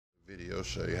Video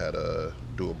show you how to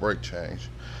do a brake change,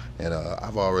 and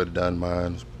I've already done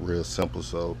mine. It's real simple,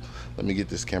 so let me get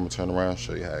this camera turned around and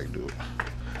show you how I do it.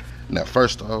 Now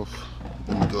first off,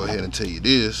 let me go ahead and tell you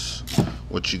this.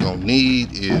 What you're gonna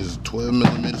need is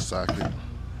 12mm socket.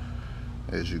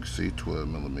 As you can see,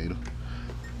 12mm.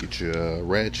 Get your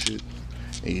ratchet,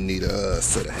 and you need a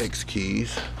set of hex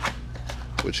keys,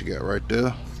 which you got right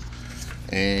there.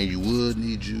 And you would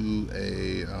need you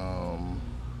a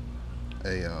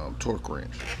torque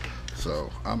wrench.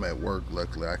 So I'm at work,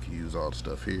 luckily I can use all the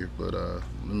stuff here, but let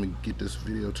me get this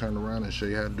video turned around and show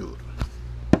you how to do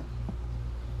it.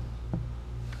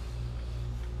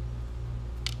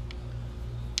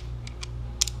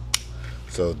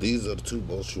 So these are the two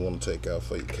bolts you want to take out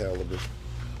for your caliper,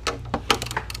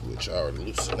 which I already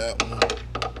loosened that one.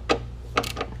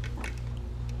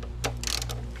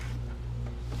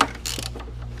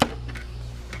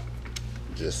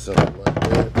 Just simple like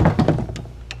that.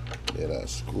 Then I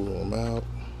screw them out.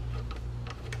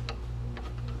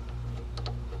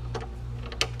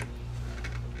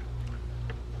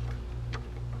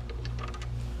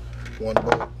 One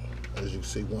bolt, as you can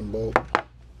see, one bolt.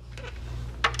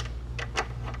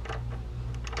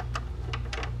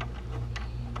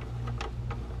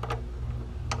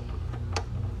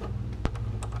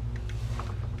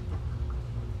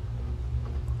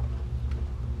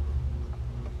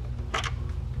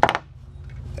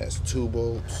 That's two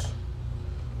bolts,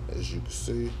 as you can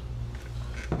see,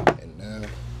 and now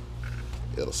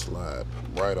it'll slide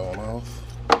right on off,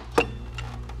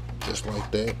 just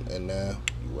like that, and now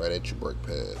you're right at your brake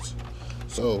pads.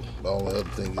 So the only other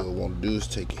thing you'll want to do is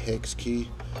take your hex key,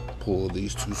 pull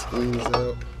these two screws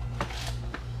out,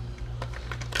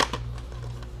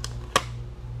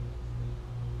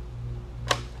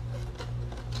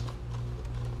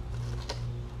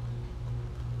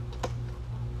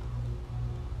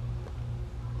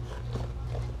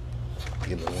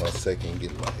 give me 1 second,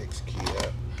 get my hex key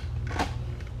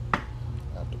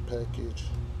out the package.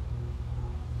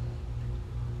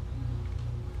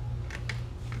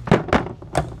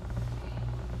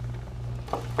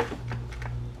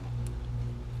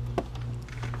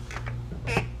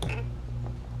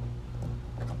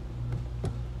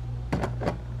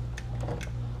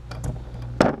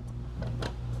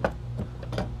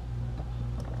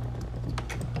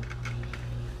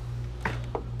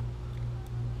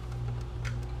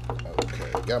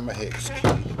 Okay, got my hex key.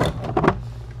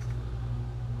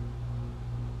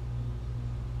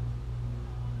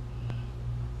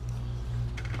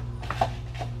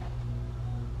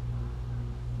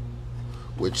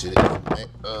 Which is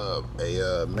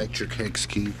a metric hex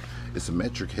key. It's a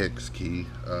metric hex key,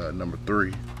 number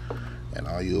 3. And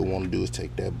all you'll want to do is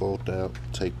take that bolt out,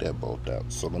 take that bolt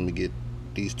out. So let me get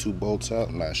these two bolts out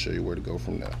and I'll show you where to go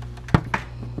from there.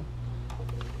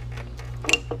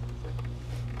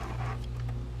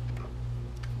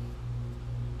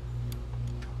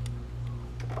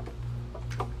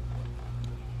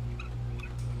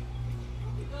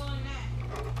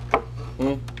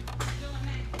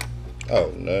 Oh,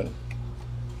 nothing.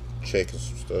 Checking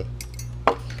some stuff.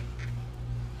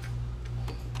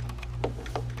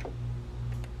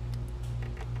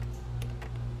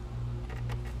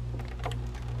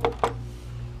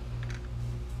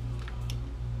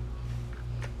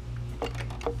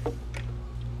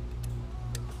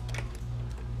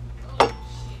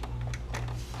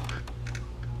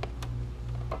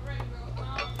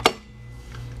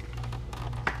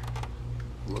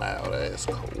 Loud ass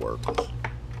co-workers.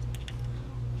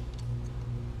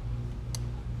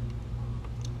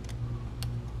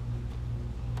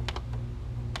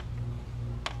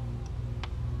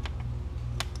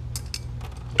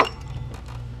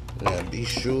 Now be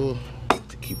sure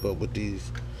to keep up with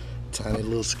these tiny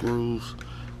little screws,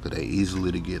 because they're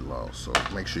easily to get lost. So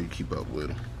make sure you keep up with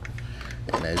them.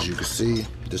 And as you can see,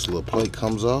 this little plate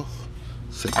comes off,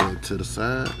 set it to the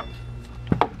side,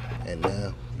 and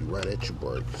now you're right at your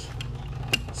brakes.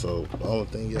 So the only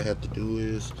thing you have to do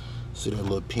is see that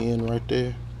little pin right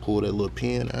there, pull that little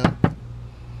pin out.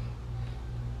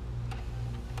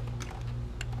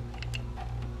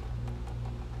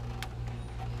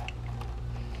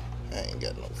 I ain't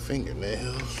got no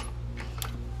fingernails.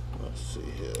 Let's see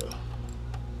here.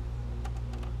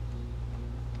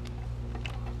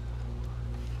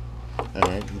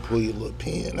 Alright, you pull your little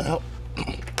pin out,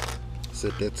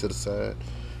 set that to the side,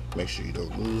 make sure you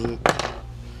don't lose it.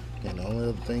 And the only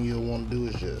other thing you'll want to do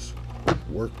is just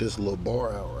work this little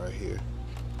bar out right here.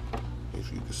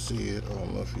 If you can see it, I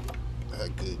don't know how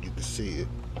good you can see it,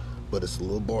 but it's a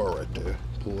little bar right there.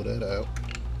 Pull that out.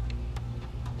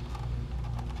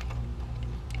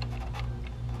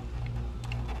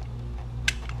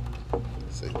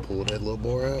 So you pull that little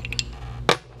bar out,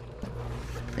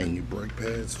 and your brake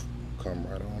pads come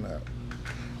right on out.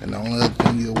 And the only other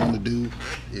thing you'll want to do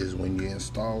is when you're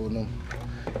installing them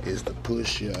is to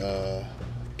push your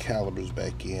calipers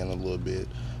back in a little bit.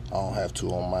 I don't have to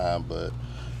on mine, but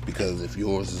because if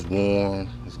yours is worn,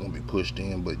 it's gonna be pushed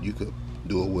in. But you could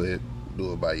do it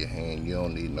by your hand. You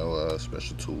don't need no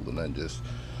special tool or nothing. Just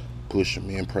push them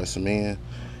in, press them in,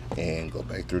 and go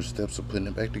back through the steps of putting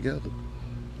it back together.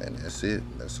 And that's it.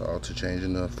 That's all to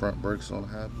changing the front brakes on the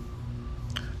Hayabusa.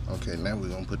 Okay, now we're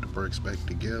gonna put the brakes back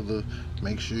together.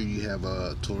 Make sure you have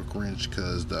a torque wrench,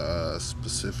 because the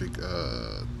specific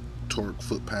torque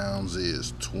foot-pounds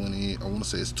is 20. I want to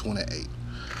say it's 28.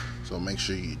 So make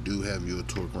sure you do have your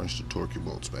torque wrench to torque your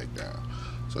bolts back down.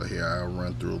 So here I'll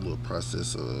run through a little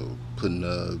process of putting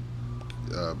the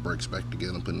brakes back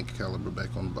together and putting the caliper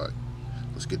back on the bike.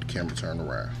 Let's get the camera turned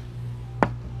around.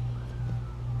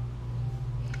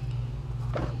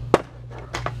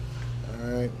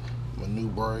 Alright, my new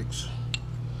brakes.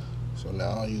 So now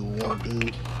all you want to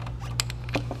do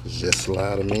is just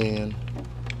slide them in.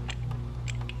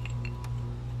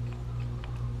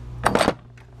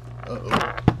 Uh-oh,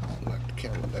 knock the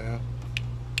camera down.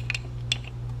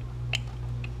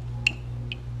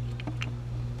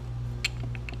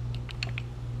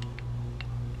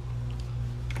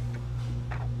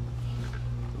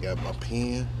 Got my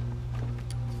pin.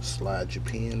 Slide your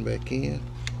pin back in.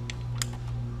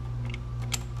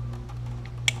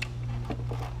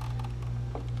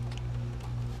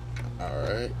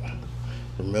 Alright,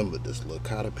 remember this little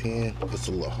cotter pin, it's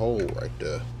a little hole right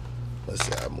there. Let's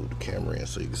see, I'll move the camera in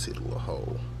so you can see the little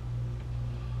hole.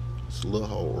 It's a little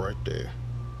hole right there.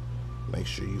 Make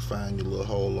sure you find your little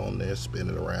hole on there, spin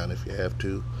it around if you have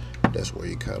to. That's where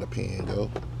your cotter pin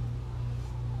go.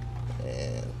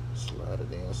 And slide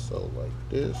it in so like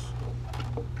this.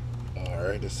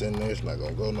 Alright, it's in there, it's not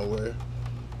gonna go nowhere.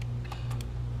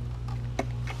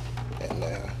 And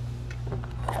now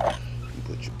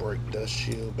put your brake dust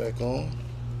shield back on,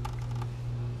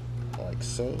 like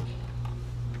so.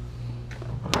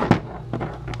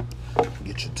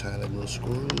 Get your tiny little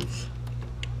screws.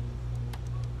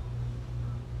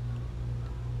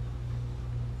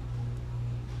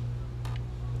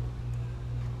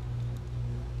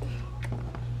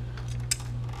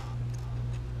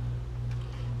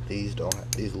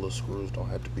 These little screws don't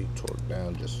have to be torqued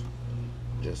down. Just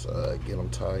get them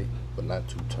tight, but not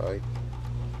too tight.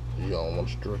 You don't want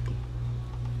to strip them.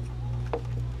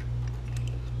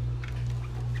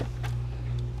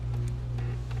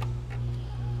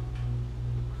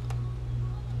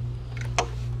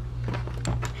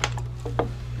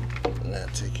 Now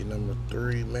take your number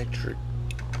 3 metric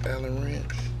Allen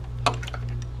wrench,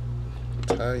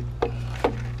 tight.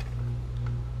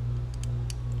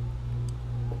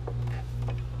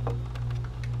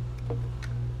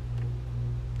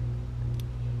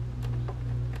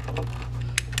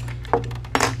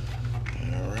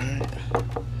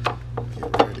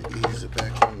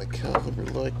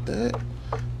 Like that.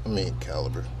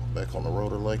 Caliper back on the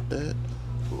rotor like that.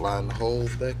 Line the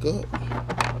holes back up.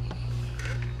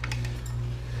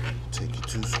 Take your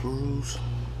 2 screws.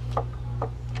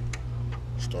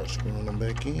 Start screwing them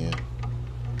back in.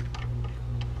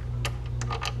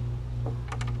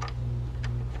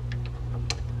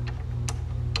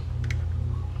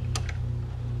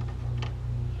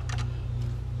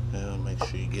 Now make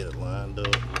sure you get it lined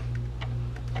up.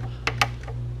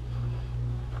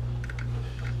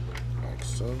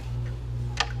 So.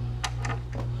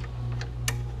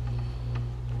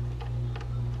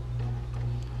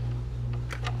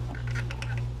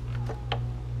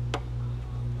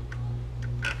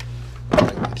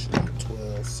 Get your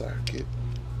 12 socket.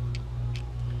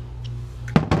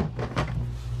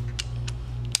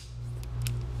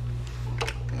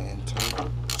 And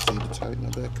tighten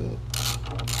it back up.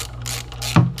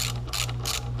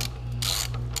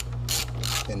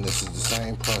 And this is the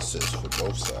same process for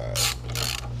both sides.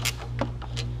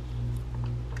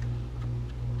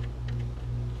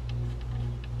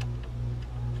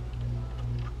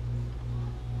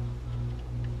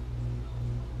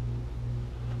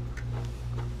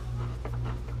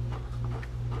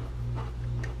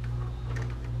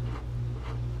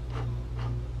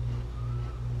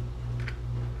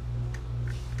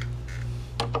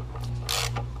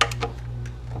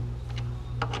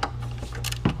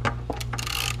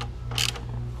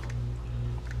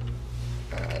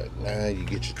 Now you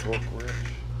get your torque wrench.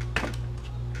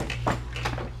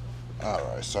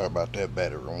 Alright, sorry about that,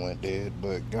 battery went dead,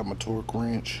 but got my torque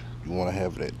wrench. You want to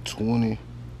have it at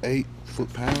 28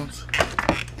 foot-pounds.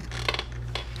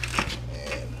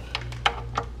 And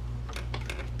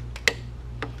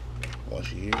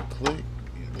Once you hear it click,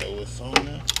 you know it's on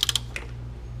there.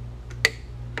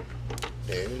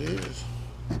 There it is.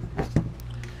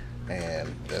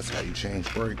 And that's how you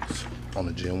change brakes on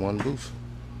the Gen 1 boost.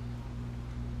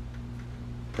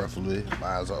 Preferably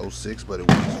mine's a 06, but it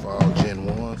works for all Gen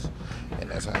 1s,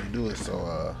 and that's how you do it.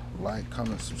 So like,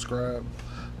 comment, subscribe,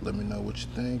 let me know what you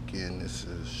think. And this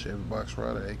is Chevy Box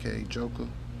Rider, aka Joker,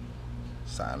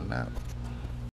 signing out.